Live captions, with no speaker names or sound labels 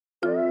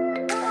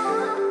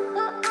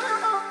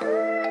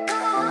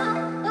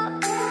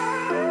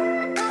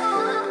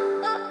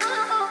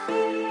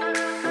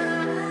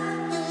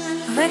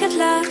get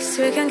lost,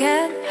 we can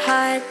get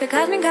high.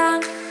 Because me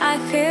gone, I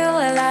feel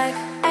alive.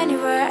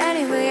 Anywhere,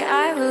 anyway,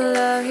 I will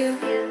love you.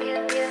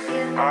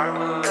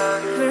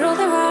 We rule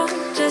the world,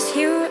 just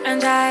you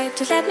and I.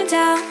 Just let me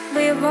down,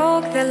 we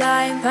walk the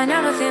line. But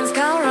now nothing's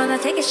gone wrong, I'll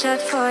take a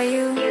shot for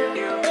you. Give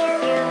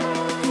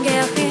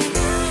me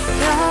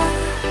your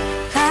love,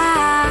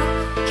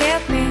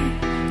 give me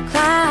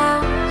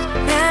clouds,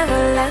 never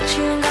let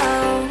you go.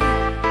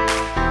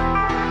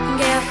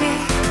 Give me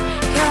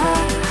your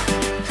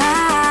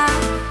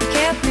love,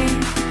 give me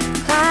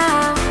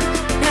clouds,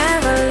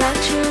 never let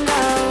you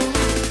go.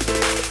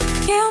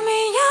 Give me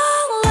your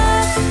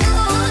love.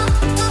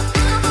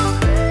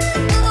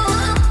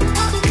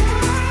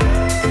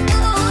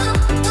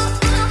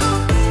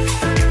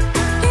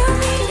 Give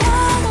me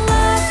your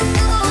love.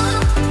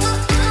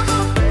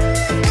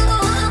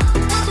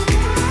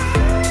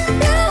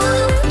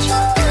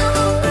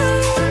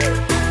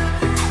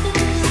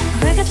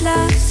 We get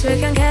lost, we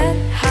can get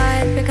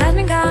high. Because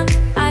me gone,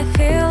 I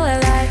feel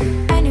alive.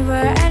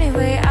 Anywhere,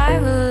 anyway, I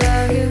will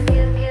love you.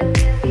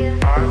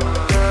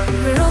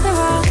 We rule the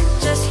world,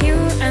 just you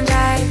and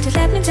I. Just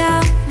let me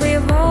down, we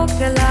walk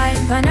the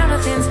line. But now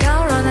nothing's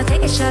gone wrong, I'll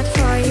take a shot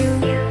for you.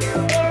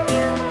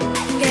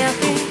 Give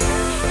me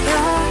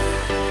your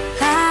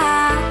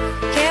love,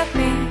 give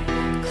me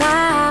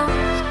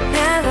clouds,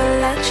 never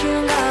let you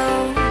go.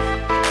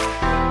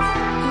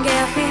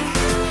 Give me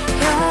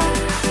your love,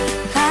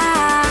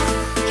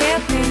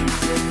 give me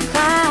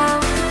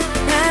clouds,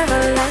 never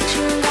let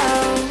you go.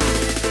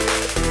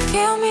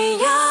 Give me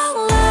your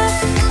love.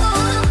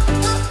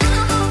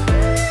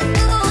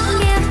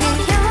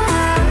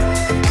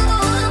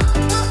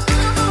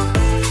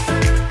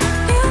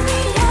 Give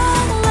me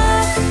your love.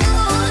 Give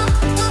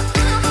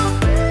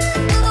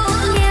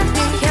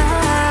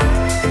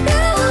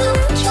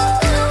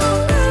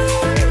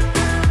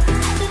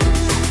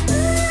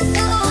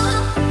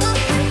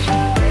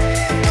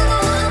me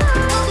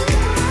your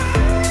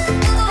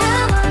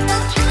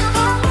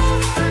love.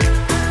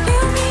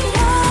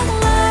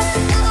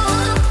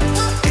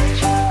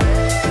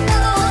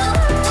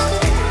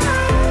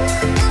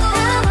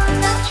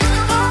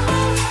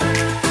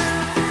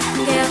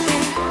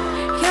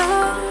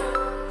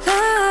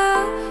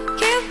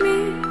 Give me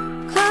your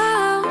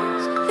love.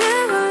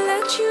 Never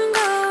let you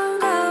go.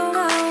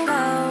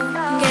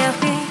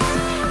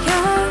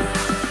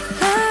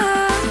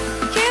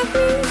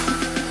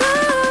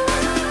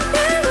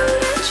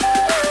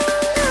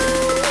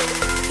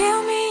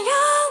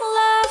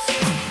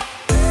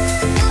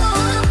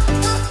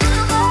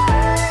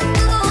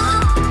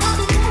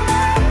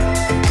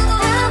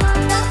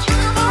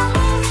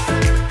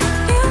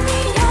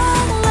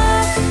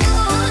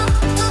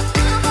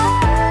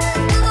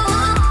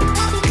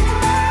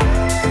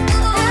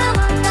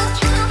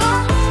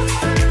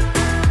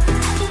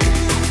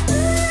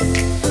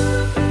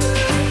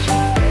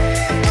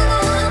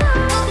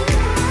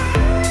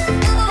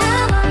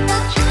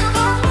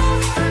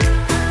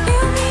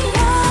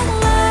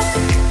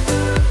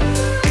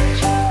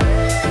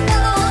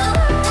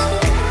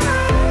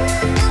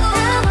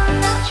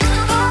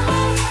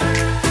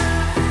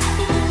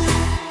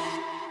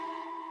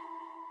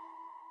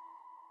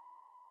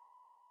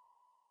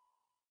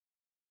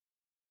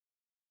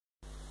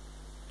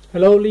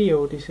 Hello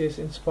Leo, this is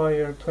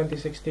Inspire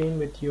 2016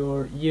 with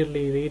your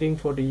yearly reading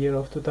for the year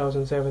of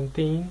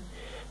 2017.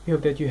 We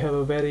hope that you have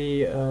a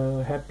very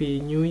happy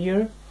new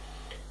year,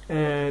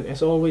 and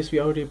as always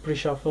we already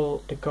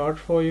pre-shuffle the card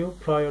for you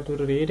prior to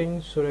the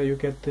reading so that you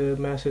get the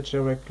message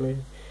directly.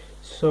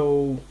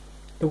 So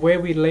the way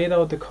we laid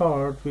out the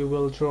card, we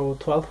will draw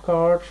 12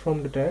 cards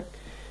from the deck,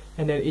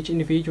 and then each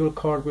individual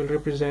card will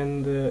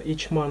represent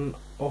each month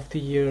of the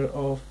year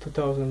of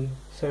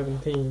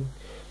 2017.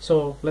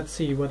 So let's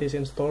see what is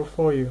in store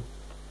for you.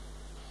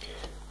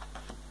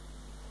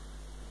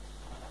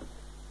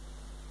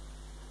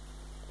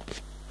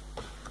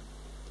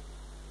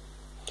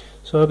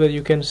 So I hope that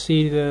you can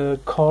see the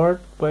card,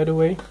 by the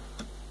way.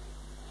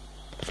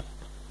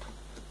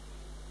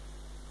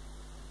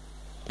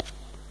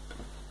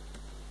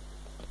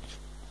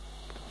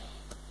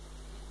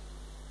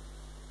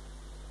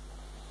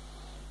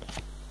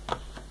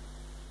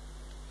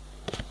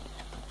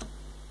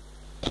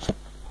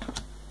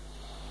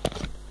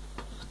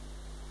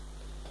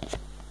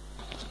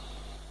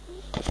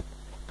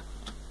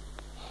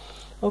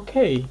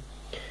 Okay,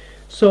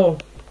 so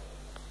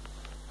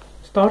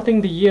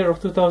starting the year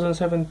of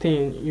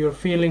 2017, you're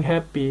feeling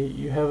happy,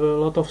 you have a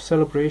lot of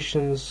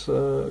celebrations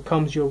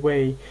comes your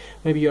way.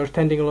 Maybe you're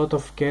attending a lot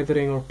of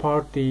gathering or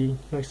party,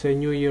 like say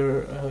New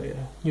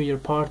Year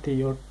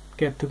party, or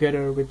get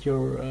together with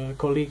your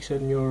colleagues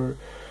and your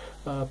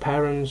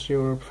parents,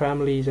 your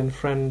families and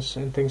friends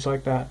and things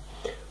like that.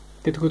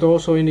 It could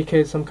also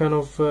indicate some kind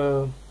of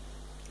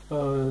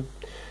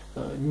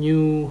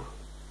new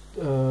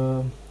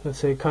let's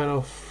say kind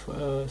of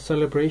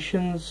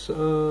celebrations,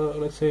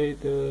 let's say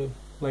the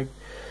like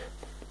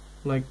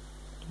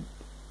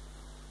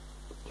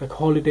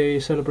holiday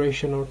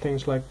celebration or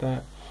things like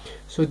that.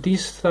 So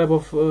these type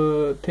of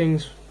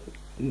things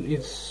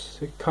it's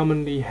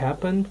commonly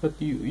happened, but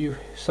you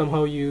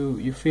somehow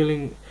you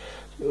feeling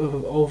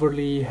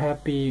overly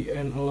happy,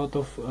 and a lot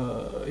of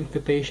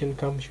invitation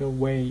comes your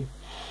way.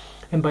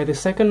 And by the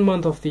second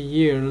month of the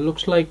year, it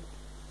looks like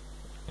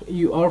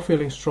you are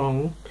feeling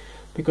strong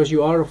because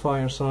you are a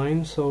fire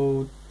sign.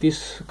 So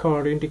this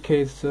card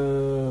indicates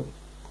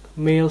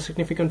male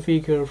significant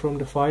figure from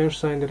the fire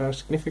sign that are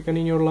significant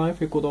in your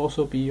life. It could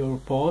also be your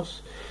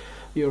boss,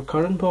 your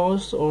current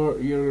boss, or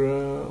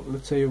your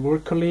let's say your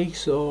work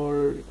colleagues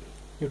or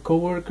your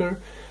co-worker.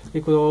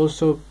 It could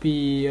also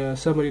be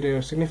somebody that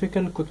is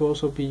significant. Could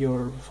also be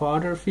your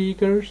father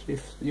figures,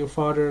 if your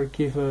father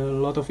give a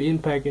lot of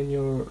impact in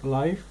your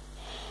life.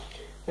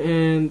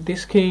 And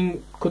this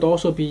king could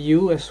also be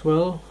you as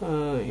well.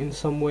 In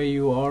some way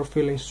you are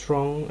feeling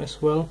strong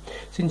as well.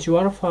 Since you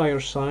are a fire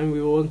sign,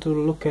 we want to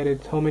look at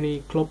it, how many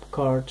club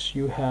cards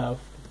you have.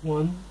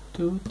 1,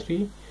 2,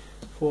 3,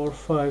 4,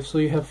 5. So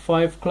you have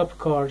 5 club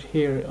cards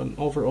here on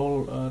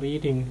overall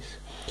readings.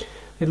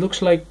 It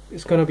looks like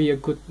it's gonna be a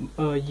good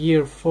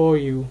year for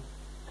you.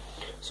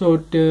 So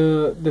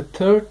the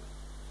third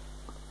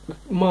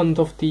month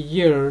of the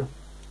year,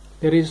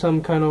 there is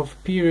some kind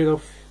of period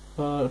of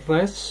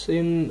rest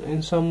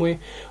in some way,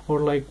 or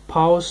like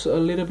pause a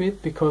little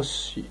bit,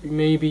 because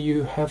maybe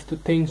you have to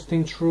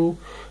think through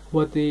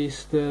what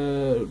is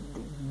the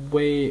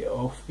way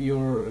of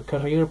your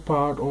career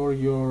part or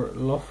your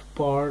love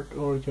part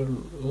or your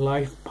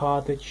life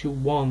path that you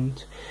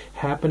want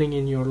happening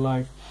in your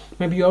life.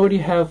 Maybe you already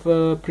have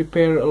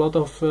prepared a lot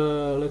of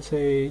let's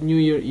say New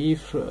Year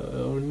Eve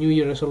or New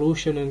Year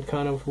resolution in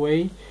kind of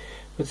way,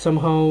 but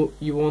somehow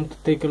you want to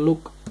take a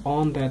look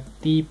on that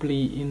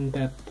deeply in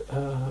that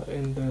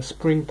in the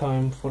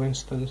springtime, for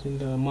instance, in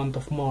the month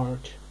of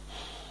March.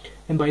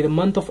 And by the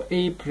month of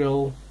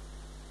April,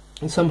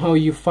 somehow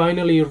you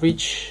finally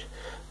reach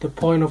the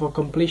point of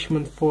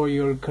accomplishment for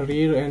your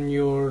career and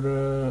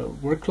your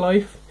work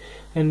life,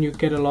 and you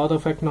get a lot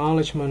of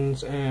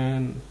acknowledgements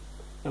and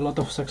a lot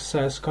of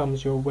success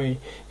comes your way.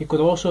 It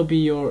could also be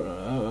your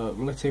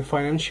let's say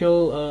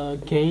financial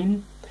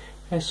gain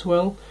as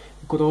well.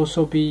 It could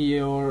also be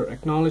your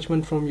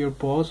acknowledgement from your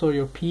boss or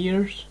your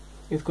peers.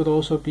 It could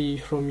also be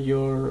from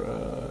your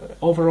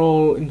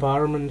overall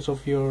environments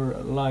of your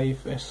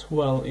life as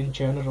well in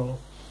general.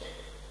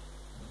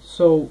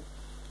 So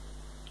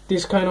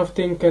this kind of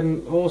thing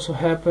can also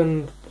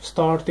happen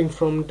starting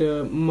from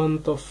the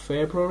month of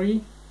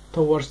February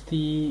towards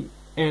the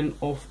end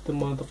of the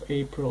month of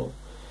April.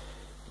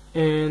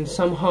 And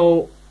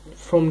somehow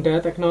from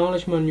that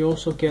acknowledgement you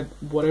also get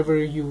whatever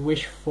you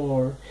wish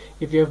for.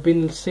 If you have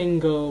been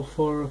single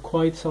for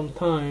quite some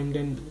time,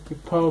 then you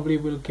probably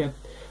will get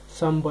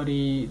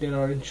somebody that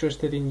are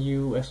interested in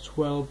you as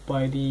well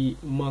by the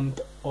month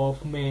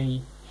of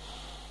May.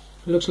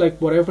 It looks like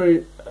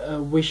whatever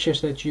wishes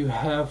that you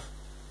have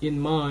in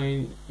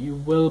mind, you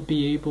will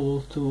be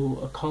able to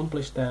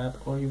accomplish that,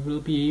 or you will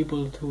be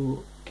able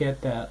to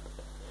get that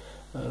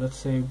let's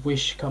say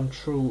wish come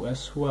true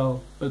as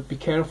well. But be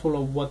careful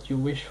of what you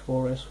wish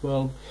for as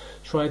well.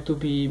 Try to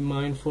be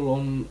mindful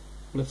on,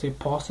 let's say,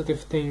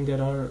 positive things that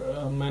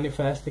are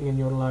manifesting in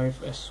your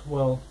life as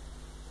well.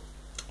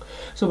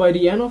 So by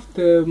the end of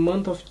the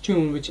month of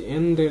June, which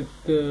ended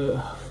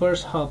the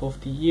first half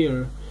of the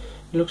year,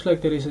 it looks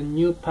like there is a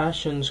new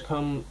passions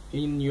come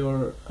in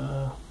your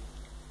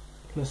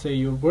let's say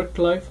your work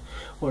life,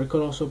 or it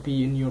could also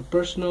be in your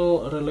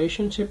personal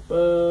relationship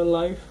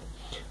life,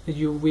 that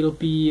you will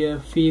be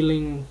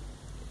feeling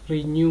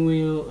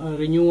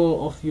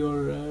renewal of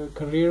your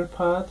career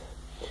path,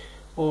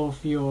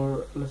 of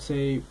your, let's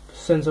say,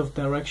 sense of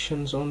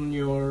directions on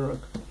your,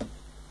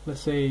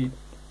 let's say,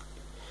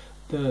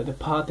 the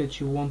path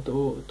that you want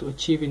to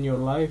achieve in your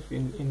life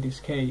in this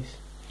case.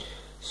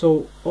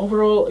 So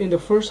overall, in the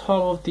first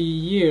half of the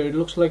year, it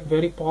looks like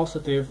very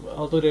positive,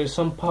 although there's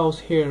some pause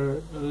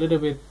here a little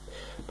bit,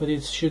 but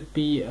it should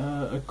be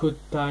a good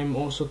time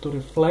also to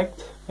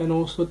reflect and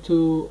also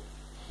to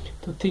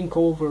think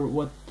over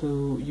what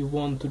you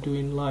want to do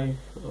in life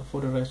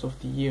for the rest of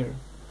the year.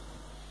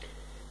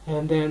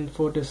 And then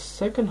for the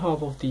second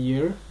half of the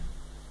year,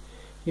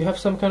 you have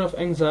some kind of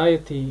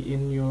anxiety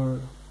in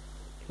your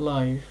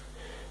life.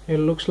 It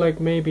looks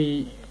like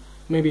maybe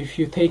if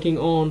you're taking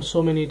on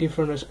so many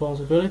different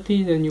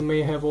responsibilities, then you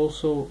may have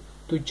also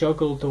to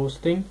juggle those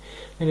things,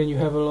 and then you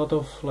have a lot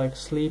of like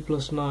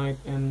sleepless night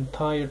and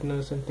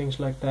tiredness and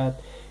things like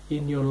that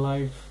in your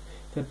life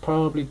that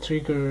probably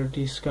trigger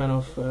these kind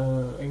of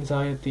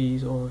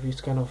anxieties or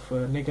this kind of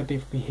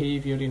negative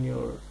behavior in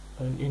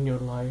your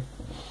life.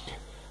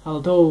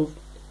 Although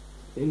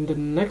in the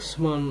next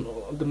month,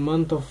 the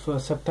month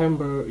of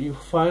September, you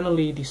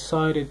finally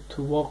decided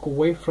to walk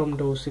away from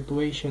those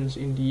situations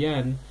in the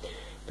end,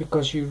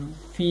 because you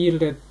feel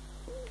that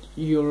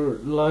your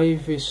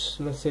life is,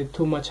 let's say,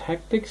 too much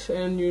hectic,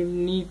 and you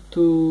need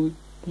to,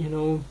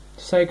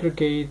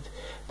 segregate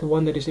the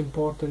one that is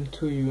important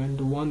to you, and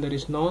the one that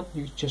is not,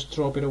 you just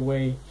drop it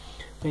away,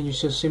 and you're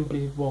just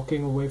simply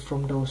walking away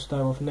from those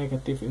type of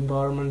negative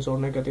environments or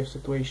negative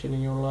situation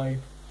in your life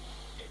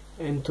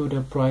into the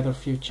brighter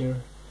future.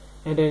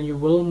 and then you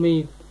will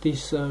meet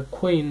this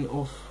Queen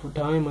of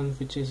Diamonds,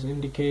 which is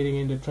indicating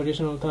in the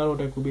traditional tarot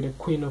that would be the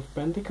Queen of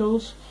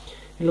Pentacles.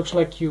 It looks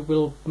like you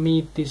will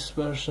meet this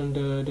person,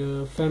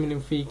 the feminine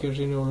figures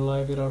in your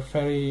life that are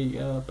very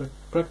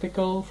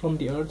practical from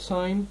the earth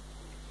sign.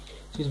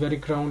 She's very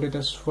grounded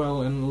as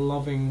well and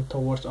loving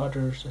towards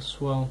others as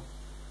well.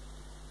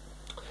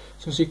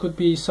 So she could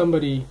be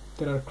somebody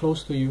that are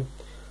close to you,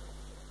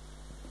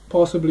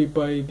 possibly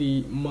by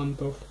the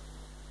month of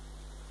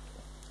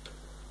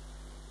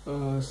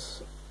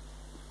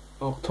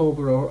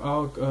October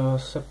or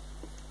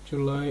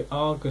July,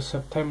 August,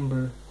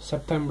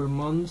 September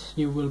months.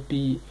 You will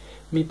be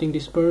meeting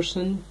this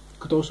person.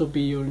 Could also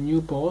be your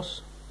new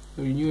boss,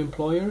 your new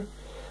employer.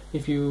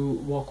 If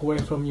you walk away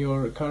from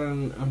your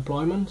current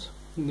employment,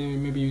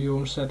 maybe you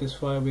don't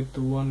satisfy with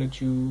the one that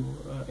you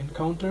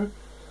encounter.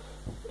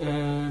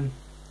 And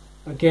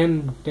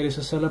again, there is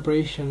a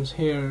celebrations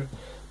here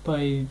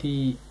by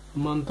the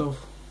month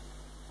of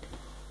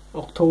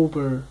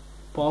October.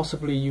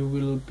 Possibly you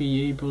will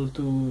be able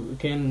to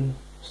again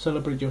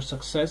celebrate your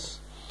success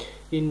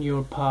in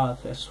your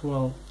path as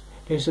well.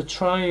 There's a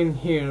trine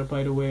here,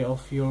 by the way,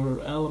 of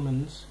your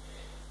elements.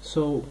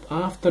 So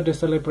after the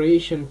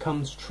celebration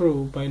comes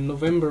through by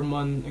November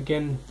month,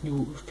 again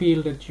you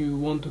feel that you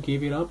want to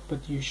give it up,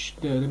 but you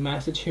the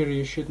message here,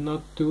 you should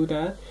not do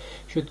that.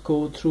 You should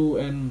go through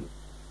and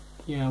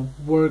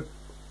work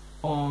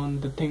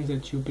on the things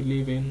that you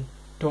believe in.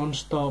 Don't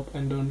stop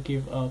and don't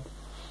give up.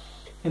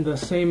 And the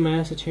same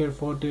message here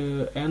for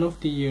the end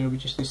of the year,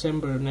 which is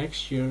December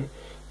next year,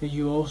 that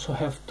you also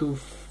have to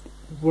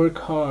work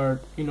hard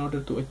in order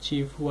to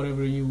achieve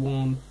whatever you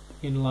want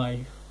in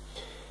life.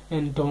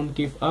 And don't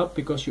give up,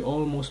 because you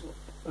almost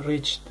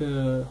reached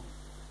the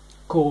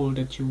goal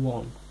that you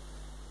want.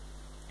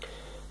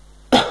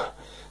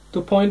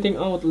 To pointing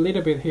out a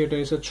little bit here, there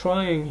is a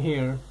trine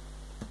here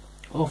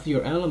of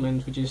your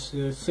element, which is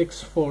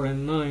 6, 4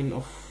 and 9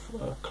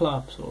 of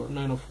clubs, or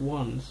 9 of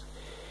wands.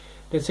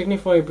 That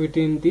signify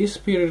within this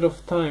period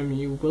of time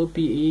you will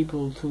be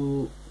able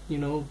to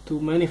to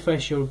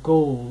manifest your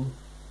goal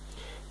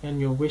and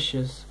your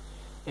wishes.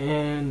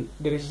 And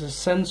there is a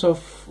sense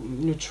of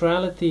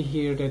neutrality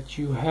here, that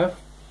you have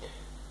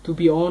to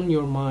be on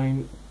your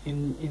mind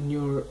in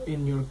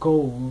your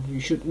goal.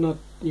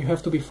 You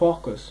have to be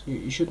focused.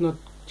 You should not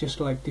just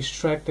like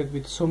distracted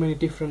with so many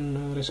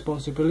different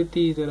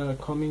responsibilities that are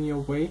coming your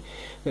way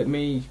that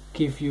may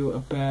give you a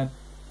bad,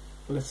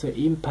 let's say,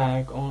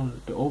 impact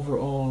on the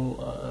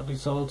overall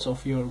results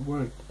of your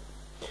work.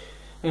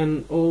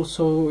 And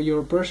also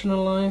your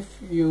personal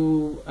life,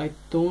 I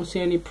don't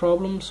see any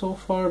problems so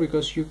far,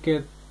 because you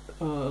get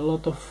a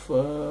lot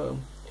of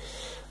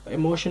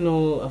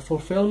emotional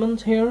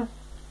fulfillment here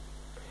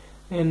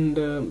in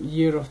the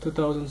year of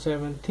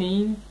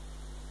 2017.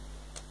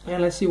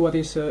 And let's see what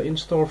is in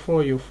store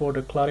for you for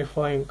the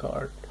clarifying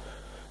card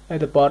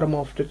at the bottom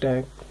of the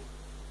deck.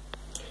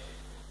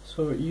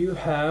 So you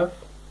have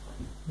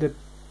the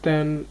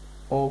 10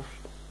 of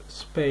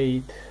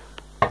Spades.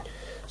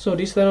 So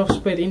this 10 of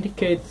Spades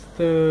indicates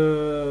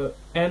the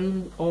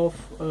end of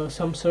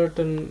some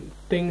certain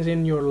things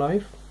in your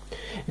life.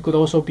 It could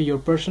also be your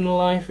personal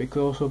life. It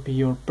could also be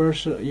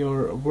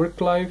your work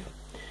life.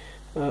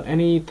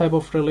 Any type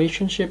of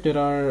relationship that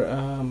are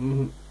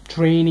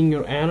draining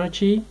your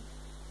energy,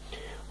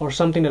 or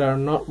something that are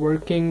not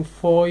working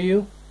for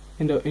you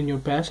in your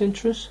best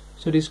interest.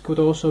 So this could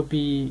also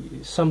be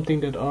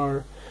something that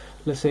are,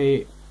 let's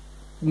say,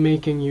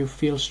 making you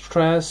feel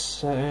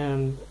stress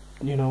and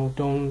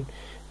don't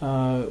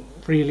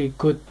really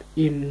good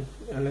in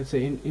let's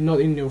say not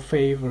in your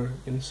favor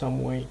in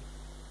some way.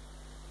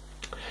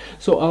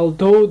 So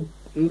although,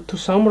 to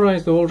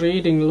summarize the whole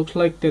reading, it looks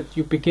like that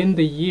you begin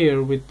the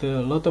year with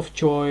a lot of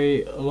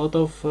joy, a lot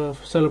of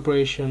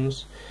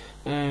celebrations,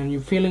 and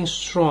you're feeling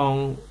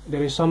strong.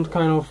 There is some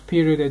kind of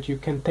period that you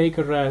can take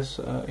a rest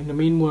in the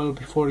meanwhile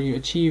before you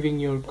achieving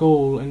your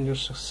goal and your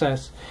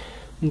success.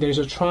 And there's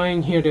a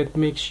trine here that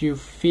makes you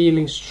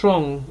feeling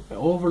strong,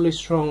 overly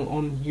strong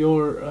on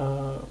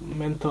your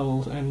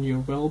mental and your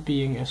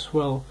well-being as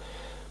well,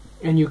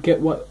 and you get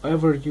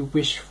whatever you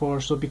wish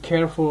for. So be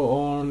careful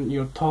on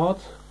your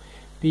thought,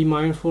 be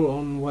mindful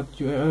on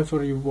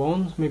whatever you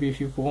want. Maybe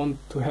if you want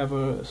to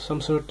have some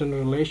certain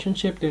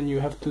relationship, then you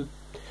have to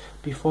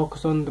be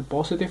focused on the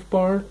positive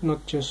part,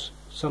 not just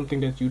something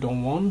that you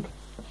don't want.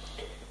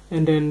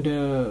 And then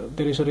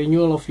there is a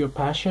renewal of your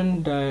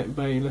passion that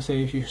by, let's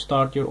say, if you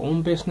start your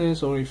own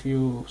business or if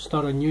you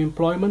start a new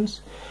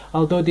employment.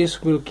 Although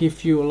this will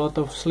give you a lot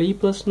of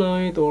sleepless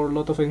night or a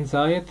lot of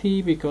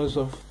anxiety because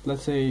of,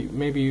 let's say,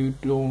 maybe you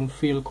don't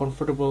feel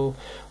comfortable,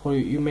 or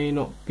you may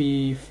not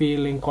be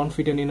feeling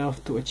confident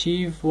enough to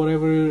achieve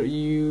whatever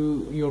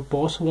your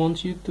boss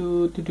wants you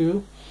to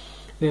do.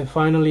 Then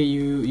finally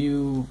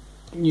you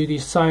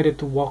decided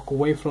to walk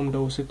away from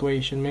those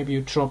situations. Maybe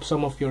you drop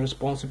some of your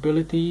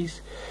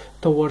responsibilities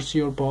towards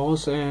your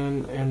boss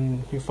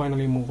and you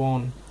finally move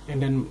on.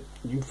 And then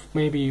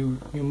maybe you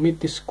meet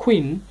this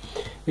queen,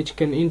 which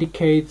can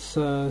indicate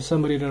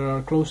somebody that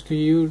are close to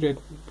you, that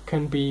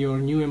can be your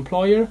new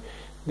employer,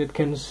 that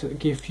can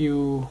give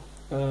you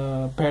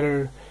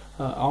better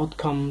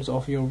outcomes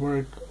of your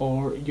work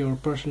or your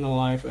personal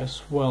life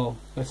as well.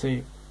 Let's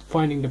say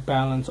finding the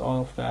balance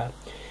of that.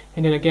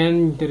 And then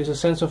again, there is a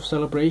sense of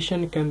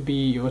celebration. It can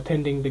be you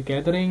attending the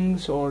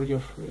gatherings or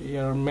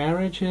your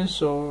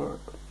marriages, or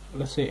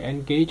let's say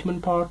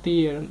engagement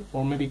party,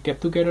 or maybe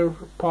get-together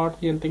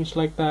party and things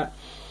like that.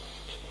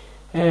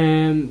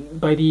 And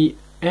by the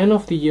end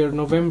of the year,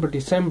 November,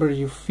 December,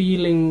 you're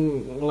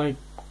feeling like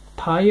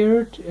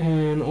tired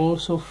and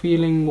also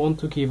feeling want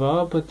to give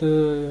up. But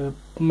the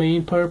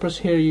main purpose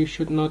here, you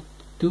should not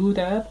do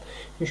that.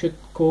 You should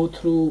go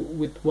through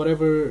with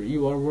whatever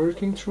you are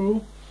working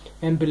through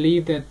and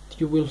believe that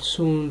you will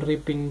soon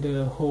reaping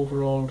the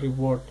overall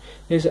reward.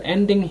 There's an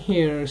ending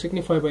here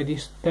signified by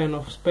this 10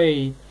 of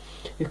spades.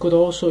 It could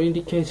also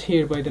indicate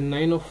here by the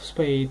 9 of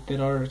spades.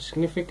 There are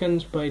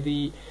significance by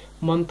the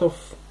month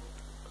of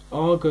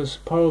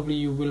August. Probably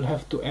you will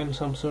have to end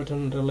some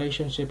certain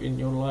relationship in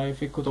your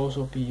life. It could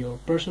also be your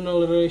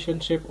personal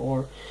relationship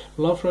or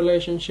love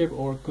relationship,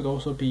 or it could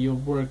also be your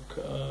work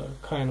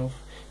kind of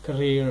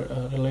career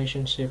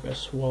relationship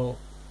as well.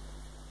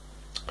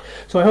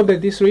 So I hope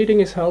that this reading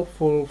is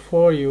helpful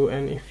for you,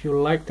 and if you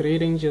liked the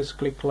reading, just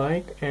click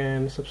like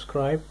and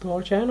subscribe to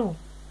our channel.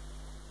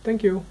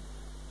 Thank you.